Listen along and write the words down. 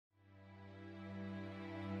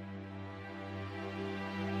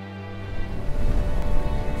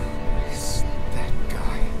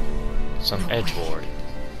Some No edge way. ward.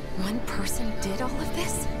 One person did all of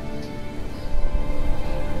this?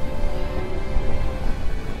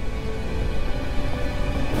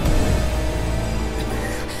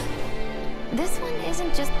 This one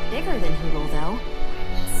isn't just bigger than Hootle, though.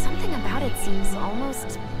 Something about it seems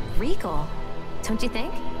almost regal, don't you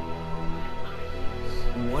think?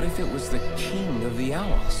 What if it was the king of the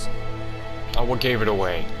owls? Oh, what gave it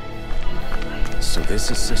away? So this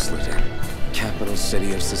is Cisloden, capital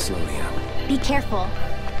city of Cislonia. Be careful.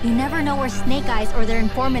 You never know where Snake Eyes or their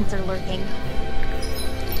informants are lurking.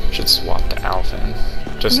 Should swap to Alphen,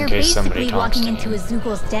 just in You're case somebody basically talks walking to into a him.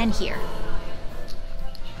 Zoogl's den here.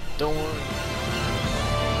 Don't worry.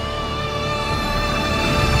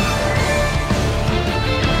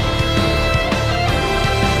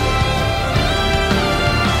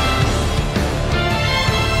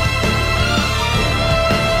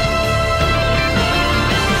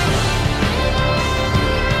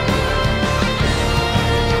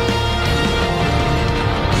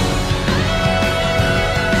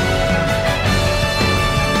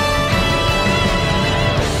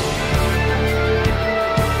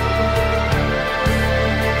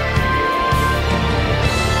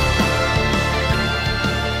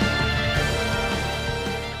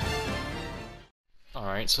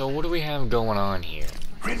 Alright, so what do we have going on here?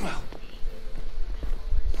 Rinwell!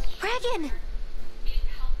 Dragon!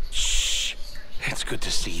 Shh! It's good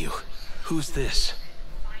to see you. Who's this?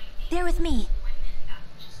 They're with me.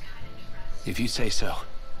 If you say so.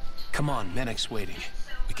 Come on, Menek's waiting.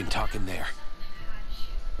 We can talk in there.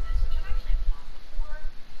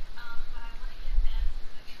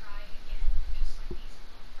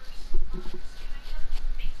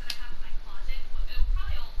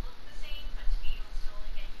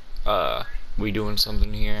 We doing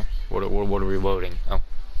something here? What are we voting? Oh.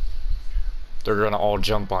 They're gonna all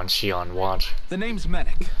jump on Shion, watch. The name's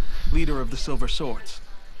Menek, leader of the Silver Swords.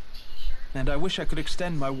 And I wish I could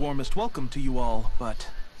extend my warmest welcome to you all, but...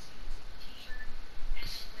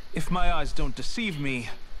 if my eyes don't deceive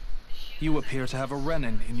me, you appear to have a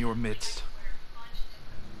Renin in your midst.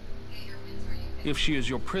 If she is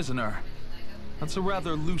your prisoner, that's a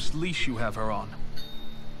rather loose leash you have her on.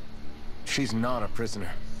 She's not a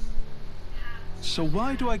prisoner. So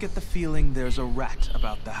why do I get the feeling there's a rat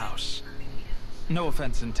about the house? No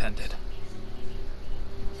offense intended.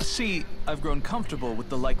 See, I've grown comfortable with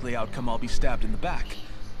the likely outcome I'll be stabbed in the back.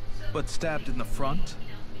 But stabbed in the front?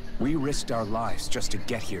 We risked our lives just to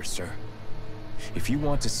get here, sir. If you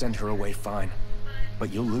want to send her away, fine.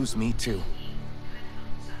 But you'll lose me too.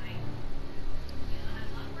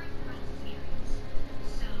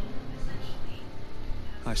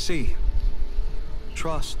 I see.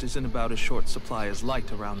 Trust is in about as short supply as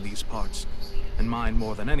light around these parts, and mine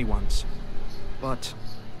more than anyone's. But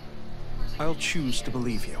I'll choose to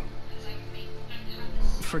believe you.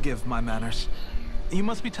 Forgive my manners. You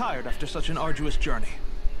must be tired after such an arduous journey.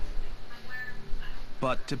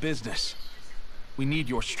 But to business. We need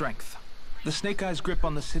your strength. The Snake Eyes' grip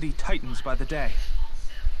on the city tightens by the day.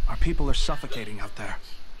 Our people are suffocating out there.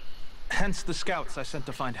 Hence the scouts I sent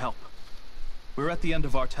to find help. We're at the end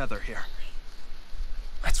of our tether here.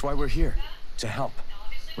 That's why we're here, to help.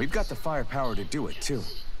 We've got the firepower to do it, too.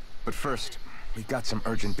 But first, we've got some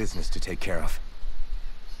urgent business to take care of.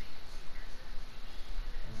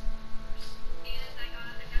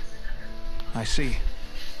 I see.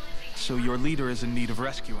 So your leader is in need of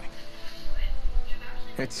rescuing.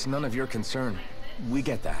 It's none of your concern. We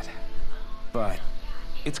get that. But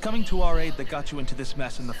It's coming to our aid that got you into this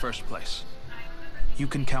mess in the first place. You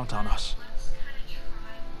can count on us.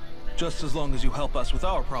 Just as long as you help us with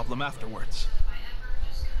our problem afterwards.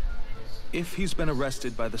 If he's been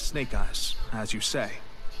arrested by the Snake Eyes, as you say,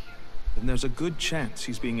 then there's a good chance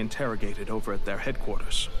he's being interrogated over at their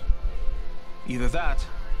headquarters. Either that,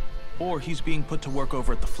 or he's being put to work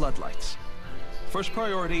over at the Floodlights. First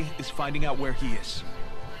priority is finding out where he is.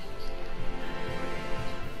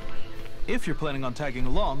 If you're planning on tagging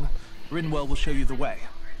along, Rinwell will show you the way.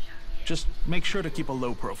 Just make sure to keep a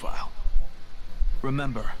low profile.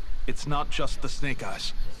 Remember, it's not just the Snake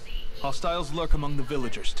Eyes. Hostiles lurk among the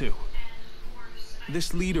villagers, too.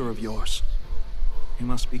 This leader of yours, he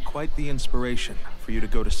must be quite the inspiration for you to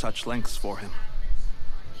go to such lengths for him.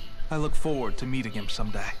 I look forward to meeting him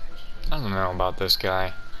someday. I don't know about this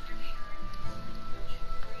guy.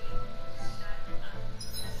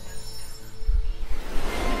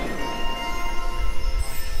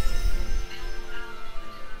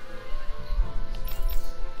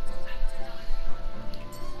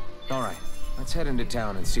 all right, let's head into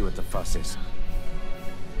town and see what the fuss is.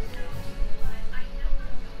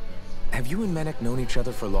 Have you and Menek known each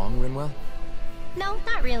other for long, Rinwell? No,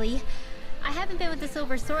 not really. I haven't been with the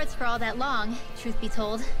Silver Swords for all that long, truth be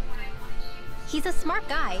told. He's a smart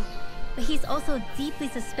guy, but he's also deeply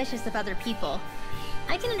suspicious of other people.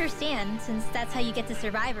 I can understand, since that's how you get to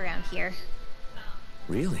survive around here.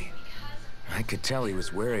 Really? I could tell he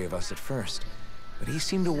was wary of us at first, but he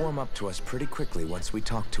seemed to warm up to us pretty quickly once we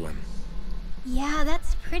talked to him. Yeah,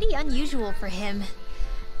 that's pretty unusual for him.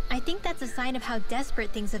 I think that's a sign of how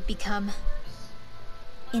desperate things have become.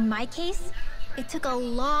 In my case, it took a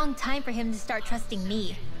long time for him to start trusting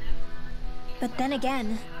me. But then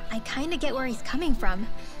again, I kinda get where he's coming from.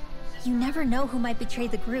 You never know who might betray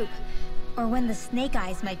the group, or when the Snake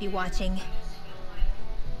Eyes might be watching.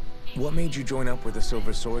 What made you join up with the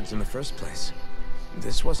Silver Swords in the first place?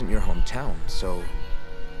 This wasn't your hometown, so...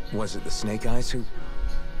 was it the Snake Eyes who...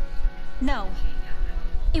 No,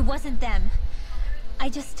 it wasn't them.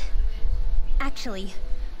 Actually,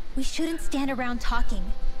 we shouldn't stand around talking.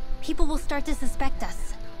 People will start to suspect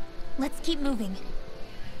us. Let's keep moving.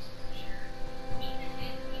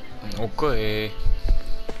 Okay.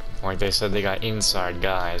 Like they said, they got inside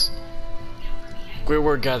guys. Great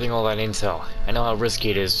work gathering all that intel. I know how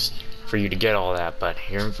risky it is for you to get all that, but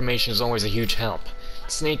your information is always a huge help.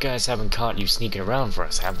 Snake Eyes haven't caught you sneaking around for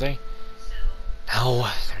us, have they? No,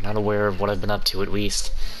 they're not aware of what I've been up to, at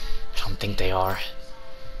least. I don't think they are.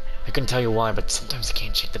 I couldn't tell you why, but sometimes I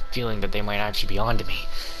can't shake the feeling that they might actually be onto me.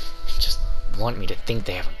 They just want me to think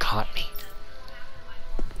they haven't caught me.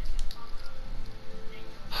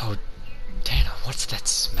 Oh, Dana, what's that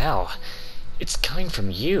smell? It's coming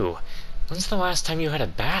from you. When's the last time you had a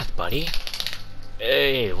bath, buddy?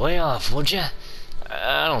 Hey, lay off, would ya?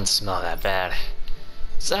 I don't smell that bad.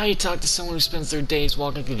 Is that how you talk to someone who spends their days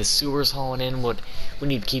walking through the sewers hauling in what we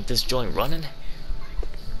need to keep this joint running?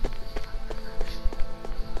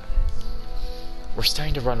 We're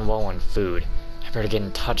starting to run low on food. I better get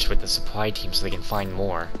in touch with the supply team so they can find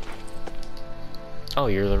more. Oh,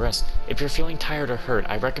 you're the rest. If you're feeling tired or hurt,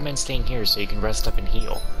 I recommend staying here so you can rest up and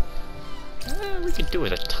heal. We could do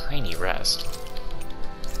with a tiny rest.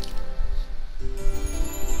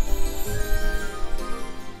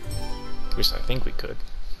 At least I think we could.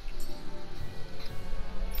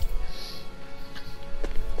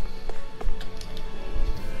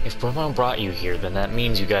 If Brahma brought you here, then that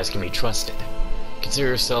means you guys can be trusted. Consider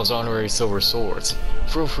yourselves honorary Silver Swords.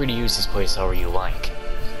 Feel free to use this place however you like.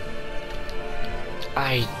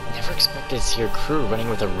 I never expected to see your crew running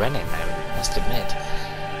with a Renin, I must admit.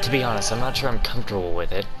 To be honest, I'm not sure I'm comfortable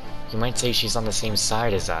with it. You might say she's on the same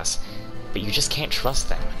side as us, but you just can't trust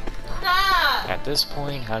them. At this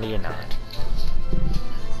point, how do you not?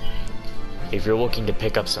 If you're looking to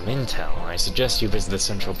pick up some intel, I suggest you visit the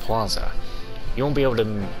Central Plaza. You won't be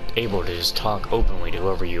able to just talk openly to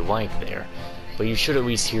whoever you like there, but you should at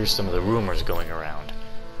least hear some of the rumors going around.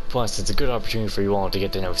 Plus, it's a good opportunity for you all to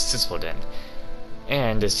get to know Sysselden,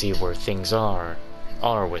 and to see where things are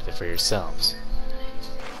with it for yourselves.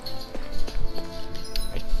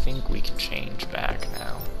 I think we can change back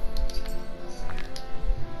now.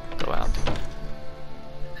 Go out.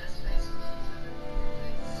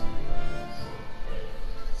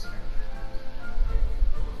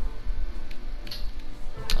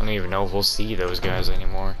 I don't even know if we'll see those guys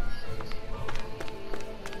anymore.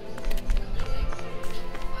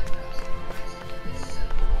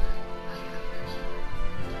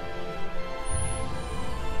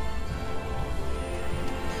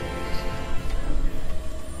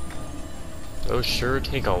 Those sure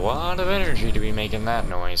take a lot of energy to be making that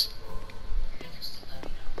noise.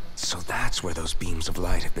 So that's where those beams of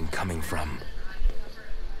light have been coming from.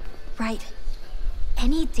 Right.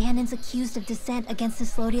 Any Dahnans accused of dissent against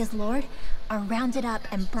Cyslodia's lord are rounded up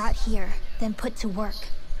and brought here, then put to work.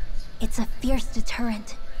 It's a fierce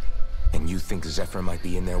deterrent. And you think Zephyr might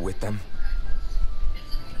be in there with them?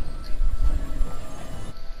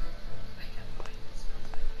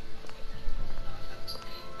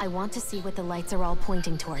 I want to see what the lights are all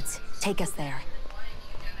pointing towards. Take us there.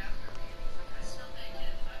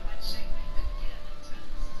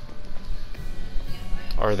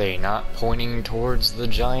 Are they not pointing towards the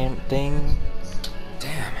giant thing?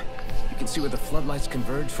 Damn, you can see where the floodlights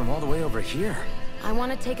converge from all the way over here. I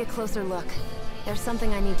want to take a closer look. There's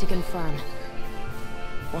something I need to confirm.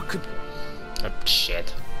 What could... Oh,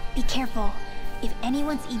 shit. Be careful. If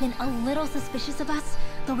anyone's even a little suspicious of us,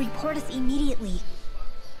 they'll report us immediately.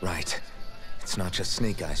 Right. It's not just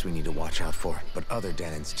Snake Eyes we need to watch out for, but other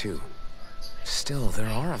Dahnans too. Still, there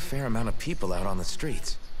are a fair amount of people out on the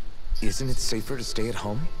streets. Isn't it safer to stay at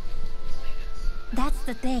home? That's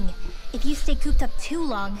the thing. If you stay cooped up too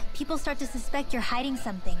long, people start to suspect you're hiding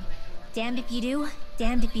something. Damned if you do,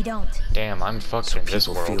 damned if you don't. Damn, I'm fucked in this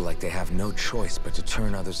People world. feel like they have no choice but to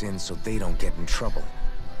turn others in so they don't get in trouble.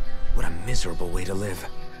 What a miserable way to live.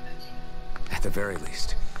 At the very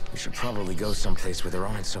least, we should probably go someplace where there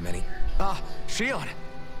aren't so many. Ah, Shion!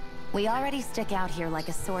 We already stick out here like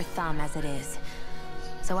a sore thumb as it is.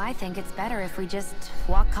 So I think it's better if we just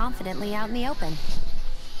walk confidently out in the open.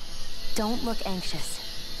 Don't look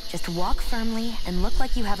anxious. Just walk firmly and look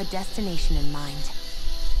like you have a destination in mind.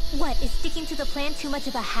 What, is sticking to the plan too much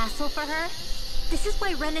of a hassle for her? This is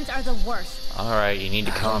why Renans are the worst. Alright, you need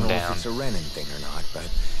to I calm don't know down. if it's a Renan thing or not, but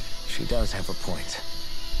she does have a point.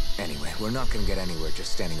 Anyway, we're not gonna get anywhere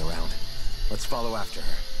just standing around. Let's follow after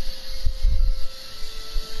her.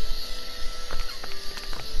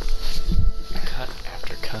 Cut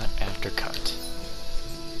after cut after cut.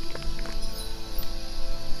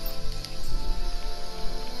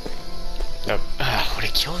 Would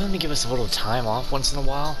it kill them to give us a little time off once in a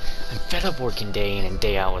while? I'm fed up working day in and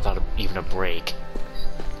day out without even a break.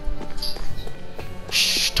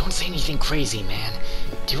 Shh, don't say anything crazy, man.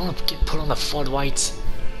 Do you want to get put on the floodlights?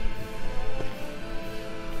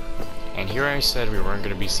 And here I said we weren't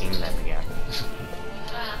going to be seeing them again.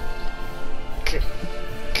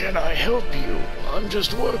 Can I help you? I'm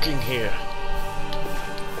just working here.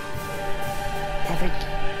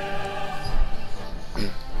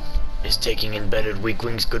 Is taking embedded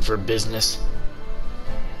weaklings good for business?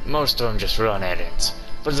 Most of them just run errands,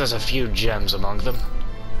 but there's a few gems among them.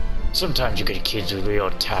 Sometimes you get kids with real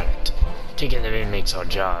talent. Taking them in makes our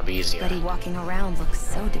job easier. Buddy walking around looks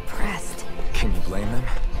so depressed. Can you blame them?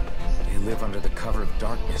 They live under the cover of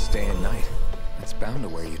darkness day and night. It's bound to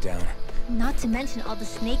wear you down. Not to mention all the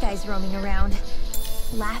snake eyes roaming around.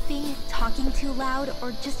 Laughing, talking too loud,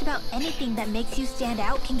 or just about anything that makes you stand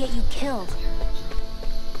out can get you killed.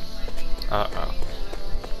 Uh-oh.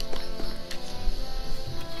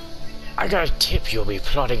 I got a tip you'll be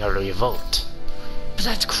plotting a revolt. But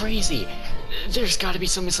that's crazy. There's gotta be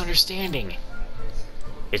some misunderstanding.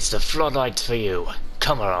 It's the floodlights for you.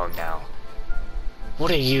 Come along now.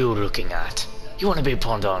 What are you looking at? You wanna be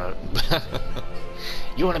put on a...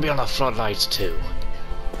 You wanna be on the floodlights too.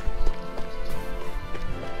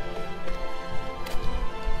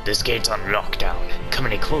 This gate's on lockdown. Come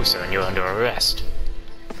any closer and you're under arrest.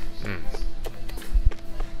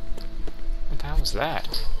 What the hell was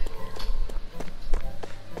that?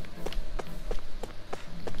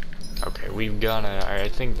 Okay, we've got I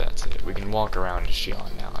think that's it. We can walk around to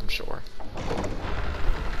Shion now, I'm sure.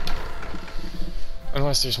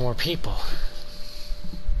 Unless there's more people.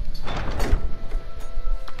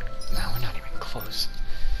 No, we're not even close.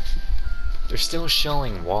 They're still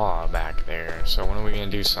showing Wah back there, so when are we gonna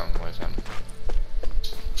do something with him?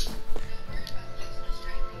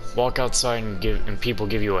 Walk outside and people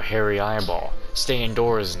give you a hairy eyeball. Stay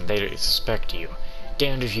indoors and they suspect you.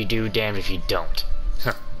 Damned if you do, damned if you don't.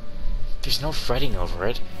 Huh. There's no fretting over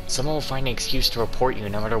it. Someone will find an excuse to report you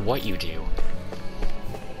no matter what you do.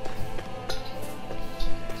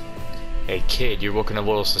 Hey kid, you're looking a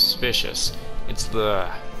little suspicious. It's the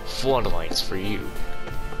floodlights for you.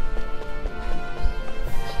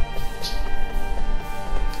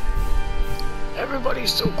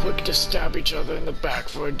 Everybody's so quick to stab each other in the back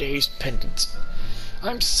for a day's penance.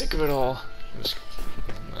 I'm sick of it all.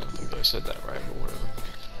 I don't think I said that right, but whatever.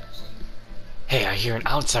 Hey, I hear an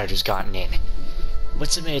outsider's gotten in.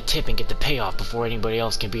 Let's submit a tip and get the payoff before anybody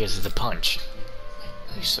else can beat us to the punch.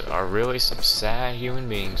 These are really some sad human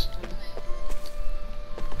beings.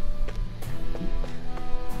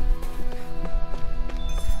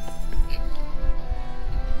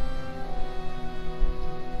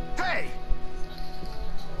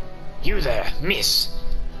 You there, miss!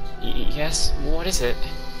 Yes? What is it?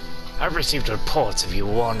 I've received reports of you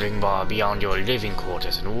wandering beyond your living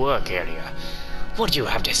quarters and work area. What do you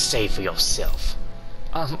have to say for yourself?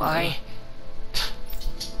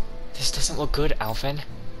 This doesn't look good, Alphen.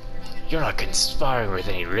 You're not conspiring with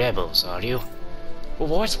any rebels, are you?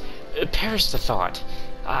 What? Perish the thought.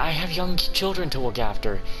 I have young children to look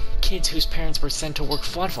after. Kids whose parents were sent to work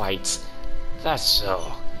floodlights. That's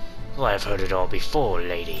so. Well, I've heard it all before,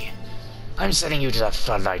 lady. I'm sending you to the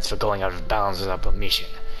floodlights for going out of bounds without permission.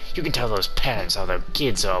 You can tell those parents how their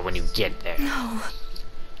kids are when you get there. No.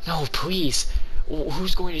 No, please.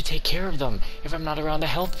 Who's going to take care of them if I'm not around to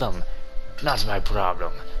help them? Not my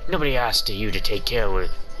problem. Nobody asked you to take care of...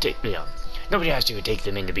 Nobody asked you to take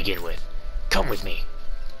them in to begin with. Come with me.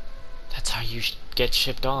 That's how you get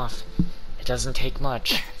shipped off. It doesn't take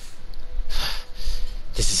much.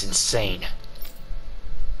 This is insane.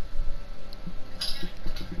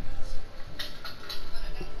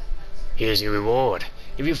 Here's your reward.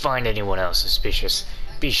 If you find anyone else suspicious,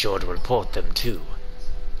 be sure to report them too.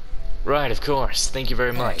 Right, of course. Thank you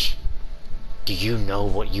very much. Do you know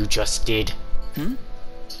what you just did?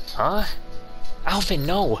 Huh? Alvin,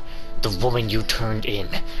 no! The woman you turned in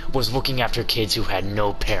was looking after kids who had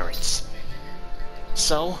no parents.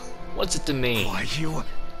 So, what's it to me? Why you?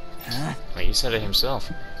 Huh? Well, you said it himself.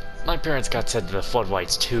 My parents got sent to the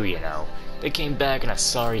floodlights too, you know. They came back in a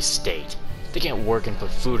sorry state. They can't work and put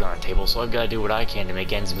food on the table, so I've got to do what I can to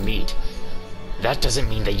make ends meet. That doesn't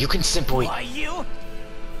mean that you can simply... Why you?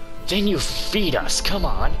 Then you feed us, come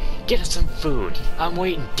on. Get us some food. I'm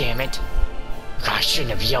waiting, damn it. I shouldn't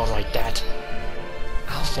have yelled like that.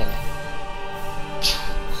 Alvin.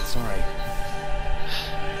 Sorry.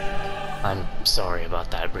 I'm sorry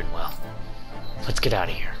about that, Rinwell. Let's get out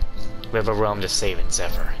of here. We have a realm to save in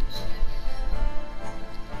Zephyr.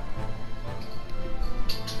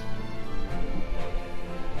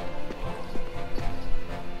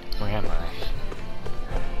 Where am I?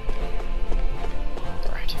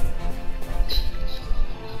 Right.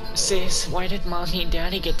 Sis, why did Mommy and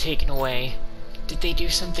Daddy get taken away? Did they do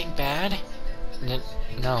something bad?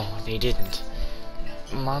 No, they didn't.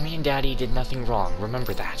 Mommy and Daddy did nothing wrong,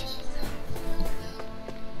 remember that.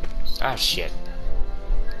 Ah, shit.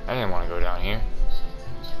 I didn't want to go down here.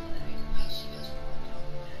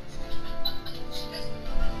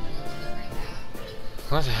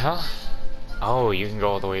 What the hell? Oh, you can go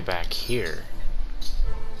all the way back here.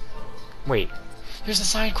 Wait, there's a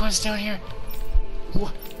side quest down here?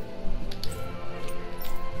 What?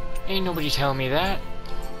 Ain't nobody telling me that.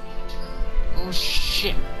 Oh,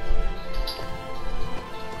 shit.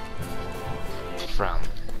 From.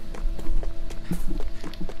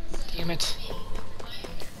 Damn it.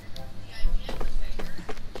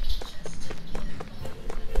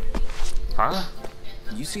 Huh?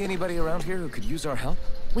 You see anybody around here who could use our help?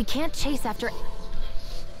 We can't chase after...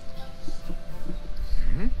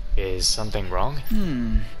 Is something wrong?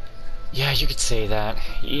 Yeah, you could say that.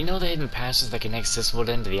 You know the hidden passage that connects this wood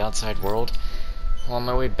end to the outside world? Well, on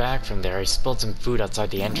my way back from there, I spilled some food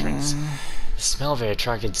outside the entrance. The smell of it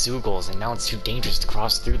attracted Zoogles, and now it's too dangerous to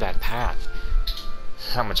cross through that path.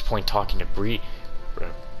 Not much point talking to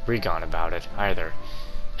Bregon about it, either.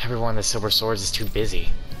 Everyone in the Silver Swords is too busy.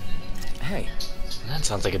 Hey. That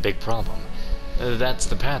sounds like a big problem. That's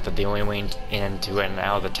the path that the only way into and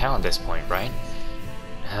out of the town at this point, right?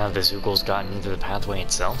 Have the Zoogles gotten into the pathway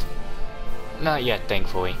itself? Not yet,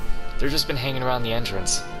 thankfully. They've just been hanging around the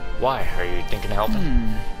entrance. Why? Are you thinking of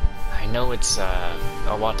helping? I know it's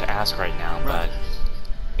a lot to ask right now, but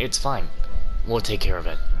it's fine. We'll take care of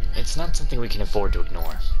it. It's not something we can afford to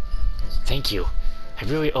ignore. Thank you. I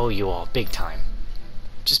really owe you all big time.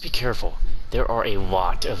 Just be careful. There are a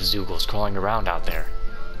lot of Zoogles crawling around out there.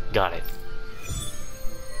 Got it.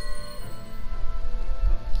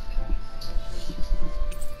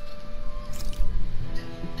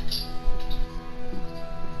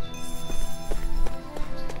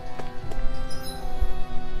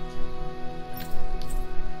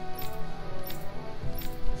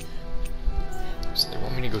 So they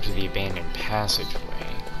want me to go to the abandoned passageway.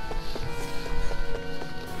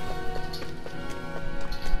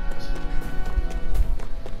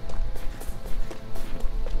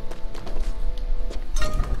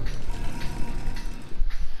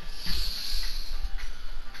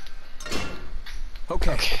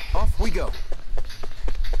 Okay, off we go.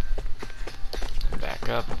 Back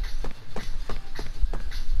up.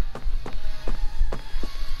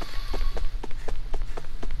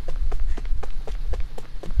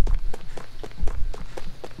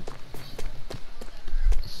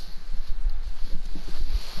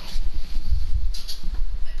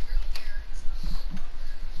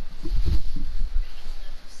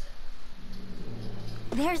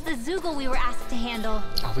 There's the Zoogle we were asked to handle.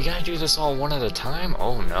 Oh, we gotta do this all one at a time?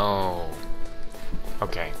 Oh no.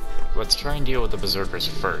 Okay, let's try and deal with the Berserkers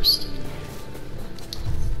first.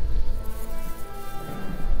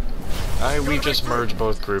 We just merged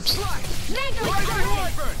both groups. You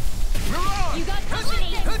got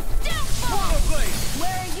company!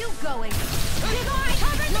 Where are you going?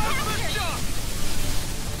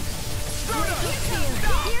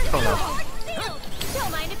 Oh no.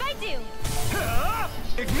 Don't mind if I do.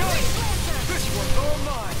 Ignite! This one's all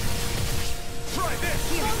mine! Try this!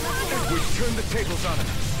 And we turn the tables on it.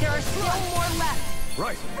 There are still more left.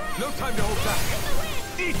 Right. No time to hold back.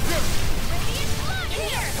 Eat them!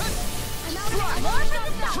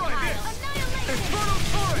 Try this! Infernal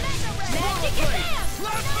Torrent!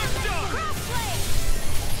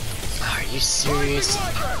 Are you serious?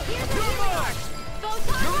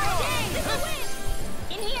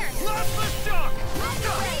 In here!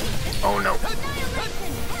 Oh no.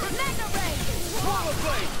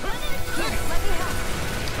 blade! Let me help.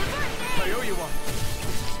 I owe you one.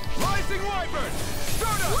 Rising Wyvern!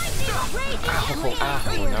 Start up!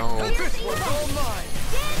 Oh no. This one's all mine!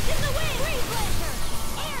 Dance in the wind! Breeze Lancer!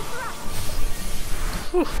 Air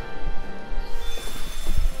thrust!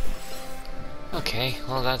 Okay,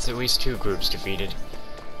 well that's at least 2 groups defeated.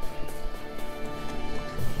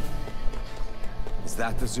 Is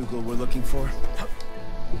that the Zoogle we're looking for?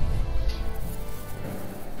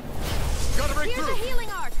 Gotta break Here's through! a healing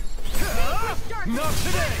arc! Not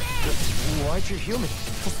today! Why'd you heal me?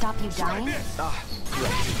 To stop you Try dying? this! Ah,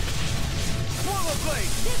 right. Swallow blade!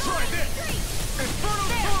 Try this! Infernal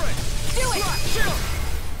torrent! Do it! Chill!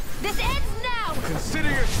 This ends now! Consider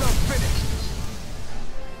yourself finished!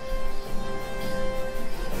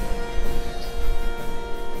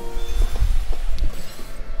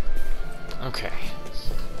 Okay.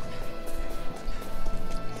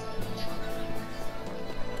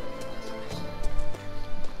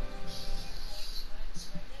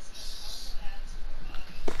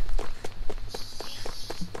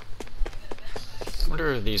 I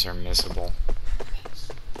wonder if these are missable.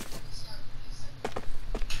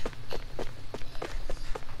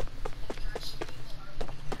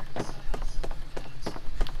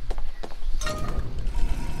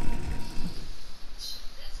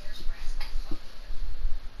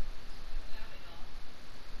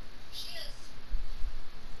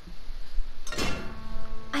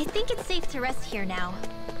 I think it's safe to rest here now.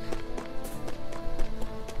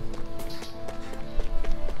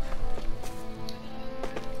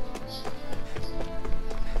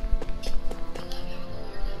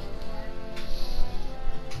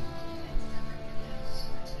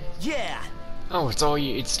 Yeah! Oh,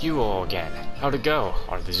 it's you all again. How'd it go?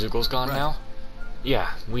 Are the Zoogles gone now?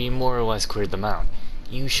 Yeah, we more or less cleared them out.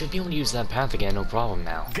 You should be able to use that path again, no problem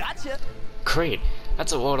now. Gotcha! Great,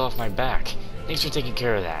 that's a load off my back. Thanks for taking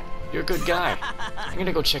care of that. You're a good guy. I'm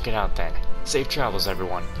gonna go check it out then. Safe travels,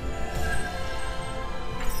 everyone.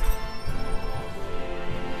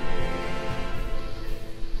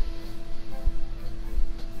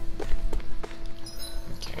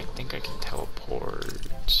 Okay, I think I can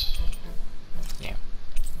teleport. Yeah.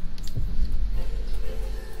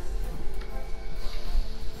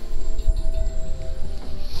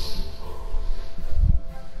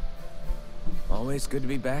 Always good to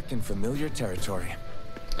be back in familiar territory.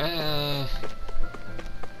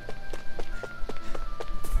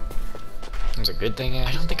 It's a good thing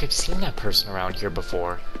I don't think I've seen that person around here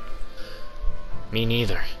before. Me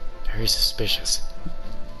neither. Very suspicious.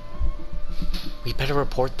 We better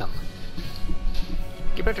report them.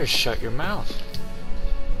 You better shut your mouth.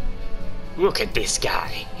 Look at this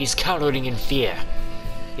guy. He's cowering in fear.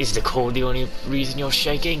 Is the cold the only reason you're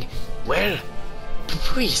shaking? Well,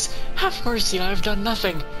 please, have mercy, I have done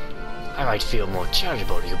nothing. I might feel more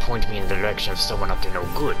charitable if you point me in the direction of someone up to no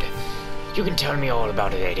good. You can tell me all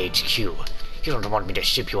about it at HQ. You don't want me to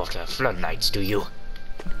ship you off to the Flood Knights, do you?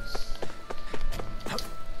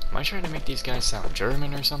 Am I trying to make these guys sound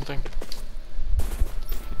German or something?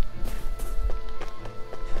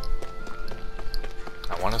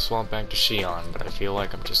 I want to swap back to Shion, but I feel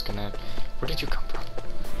like I'm just gonna... Where did you come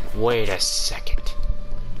from? Wait a second.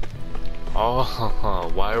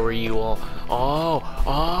 Oh, why were you all...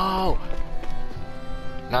 Oh!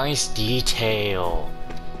 Nice detail.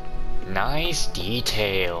 Nice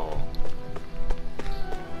detail.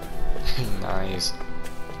 Nice.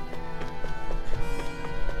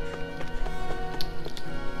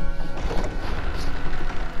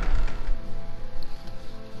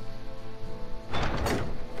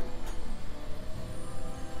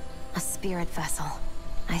 A spirit vessel.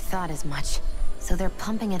 I thought as much. So they're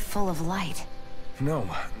pumping it full of light. No,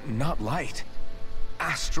 not light.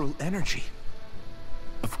 Astral energy.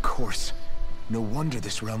 Of course. No wonder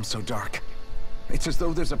this realm's so dark. It's as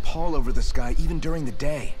though there's a pall over the sky even during the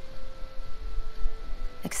day.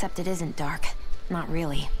 Except it isn't dark. Not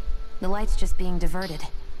really. The light's just being diverted.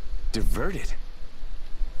 Diverted?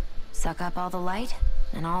 Suck up all the light,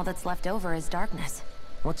 and all that's left over is darkness.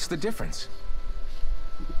 What's the difference?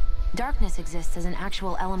 Darkness exists as an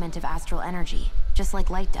actual element of astral energy, just like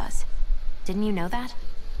light does. Didn't you know that?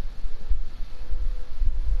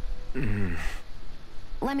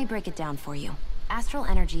 Let me break it down for you. Astral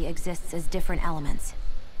energy exists as different elements.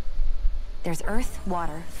 There's earth,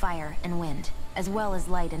 water, fire, and wind, as well as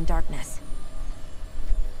light and darkness.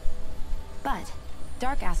 But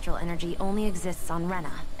dark astral energy only exists on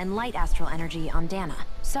Rena, and light astral energy on Dana.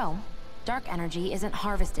 So, dark energy isn't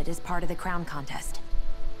harvested as part of the crown contest.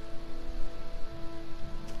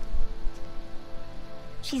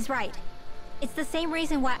 She's right. It's the same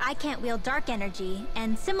reason why I can't wield dark energy,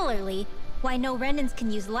 and similarly, why no Renans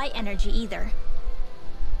can use light energy either.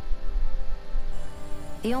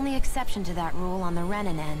 The only exception to that rule on the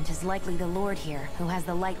Renan end is likely the Lord here, who has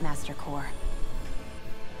the Lightmaster core.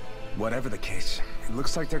 Whatever the case, it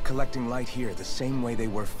looks like they're collecting light here the same way they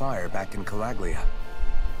were fire back in Calaglia.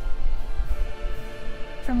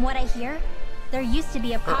 From what I hear, there used to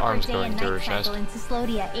be a proper arm's day going and through night her chest. cycle in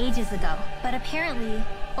Cyslodia ages ago. But apparently,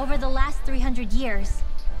 over the last 300 years,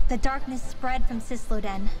 the darkness spread from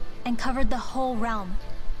Cysloden and covered the whole realm.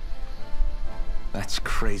 That's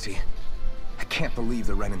crazy. I can't believe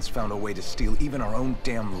the Renans found a way to steal even our own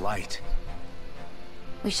damn light.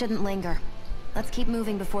 We shouldn't linger. Let's keep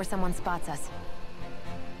moving before someone spots us.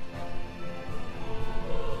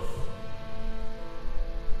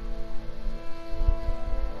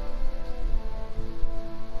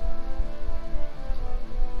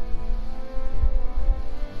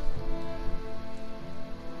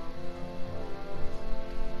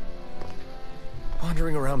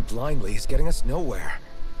 Wandering around blindly is getting us nowhere.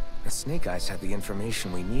 The Snake Eyes have the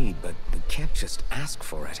information we need, but we can't just ask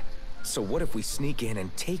for it. So what if we sneak in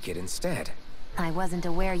and take it instead? I wasn't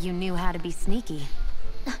aware you knew how to be sneaky.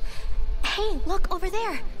 Hey, look over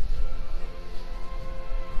there!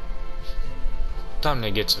 Time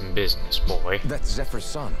to get some business, boy. That's Zephyr's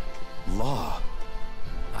son, Law.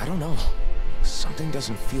 I don't know. Something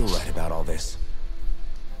doesn't feel right about all this.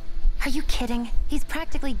 Are you kidding? He's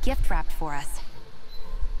practically gift-wrapped for us.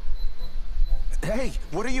 Hey,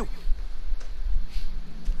 what are you...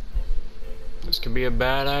 This could be a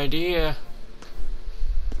bad idea.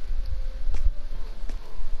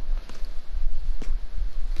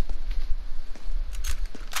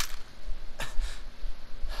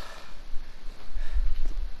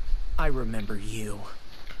 I remember you.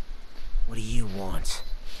 What do you want?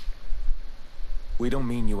 We don't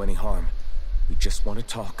mean you any harm. We just want to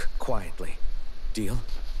talk quietly. Deal?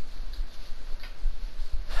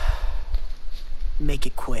 Make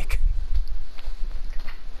it quick.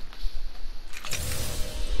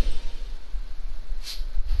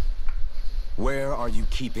 Where are you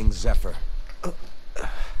keeping Zephyr?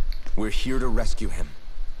 We're here to rescue him.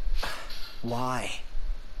 Why?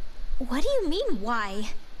 What do you mean, why?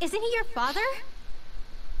 Isn't he your father?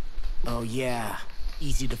 Oh yeah,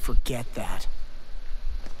 easy to forget that.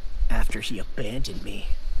 After he abandoned me.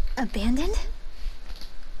 Abandoned?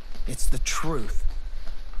 It's the truth.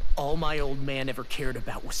 All my old man ever cared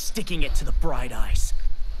about was sticking it to the Bright Eyes.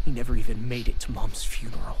 He never even made it to Mom's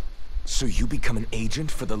funeral. So you become an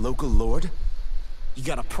agent for the local lord? You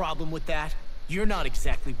got a problem with that? You're not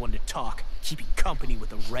exactly one to talk, keeping company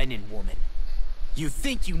with a Renan woman. You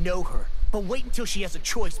think you know her, but wait until she has a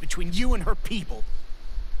choice between you and her people.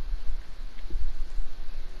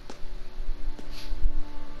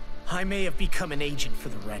 I may have become an agent for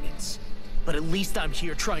the Renans, but at least I'm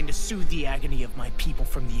here trying to soothe the agony of my people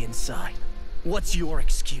from the inside. What's your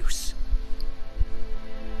excuse?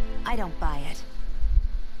 I don't buy it.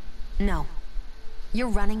 No. You're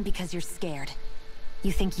running because you're scared.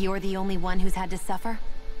 You think you're the only one who's had to suffer?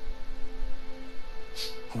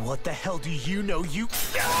 What the hell do you know, you...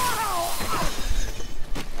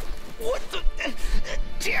 What the...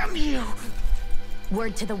 Damn you!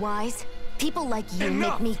 Word to the wise, people like you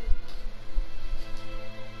Enough! make me...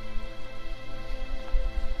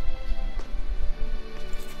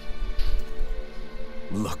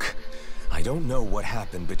 Look, I don't know what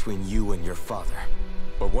happened between you and your father.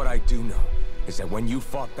 But what I do know is that when you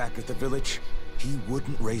fought back at the village, he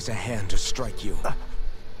wouldn't raise a hand to strike you.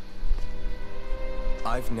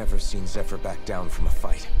 I've never seen Zephyr back down from a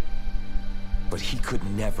fight. But he could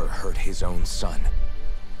never hurt his own son.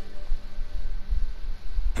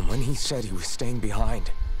 And when he said he was staying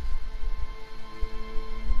behind,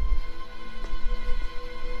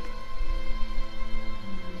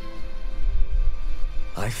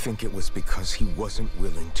 I think it was because he wasn't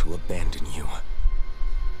willing to abandon you.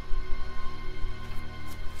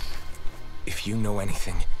 If you know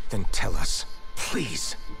anything, then tell us,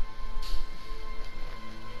 please.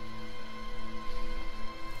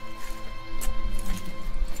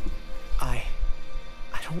 I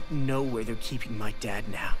don't know where they're keeping my dad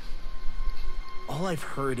now. All I've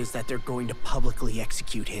heard is that they're going to publicly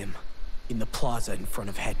execute him in the plaza in front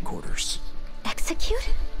of headquarters. Execute?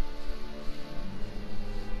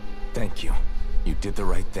 Thank you. You did the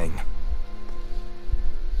right thing.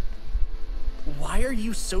 Why are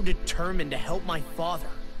you so determined to help my father?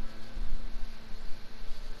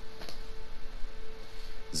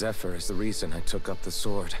 Zephyr is the reason I took up the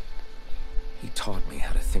sword. He taught me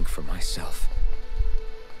how to think for myself.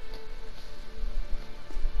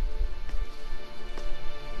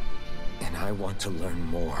 And I want to learn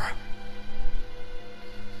more.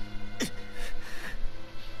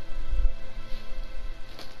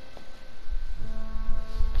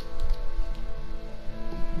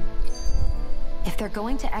 they're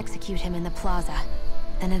going to execute him in the plaza,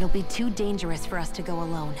 then it'll be too dangerous for us to go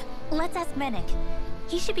alone. Let's ask Menek.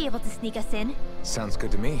 He should be able to sneak us in. Sounds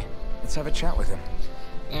good to me. Let's have a chat with him.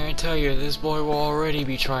 And I tell you, this boy will already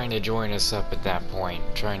be trying to join us up at that point,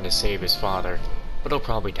 trying to save his father, but he'll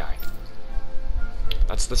probably die.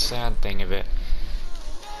 That's the sad thing of it.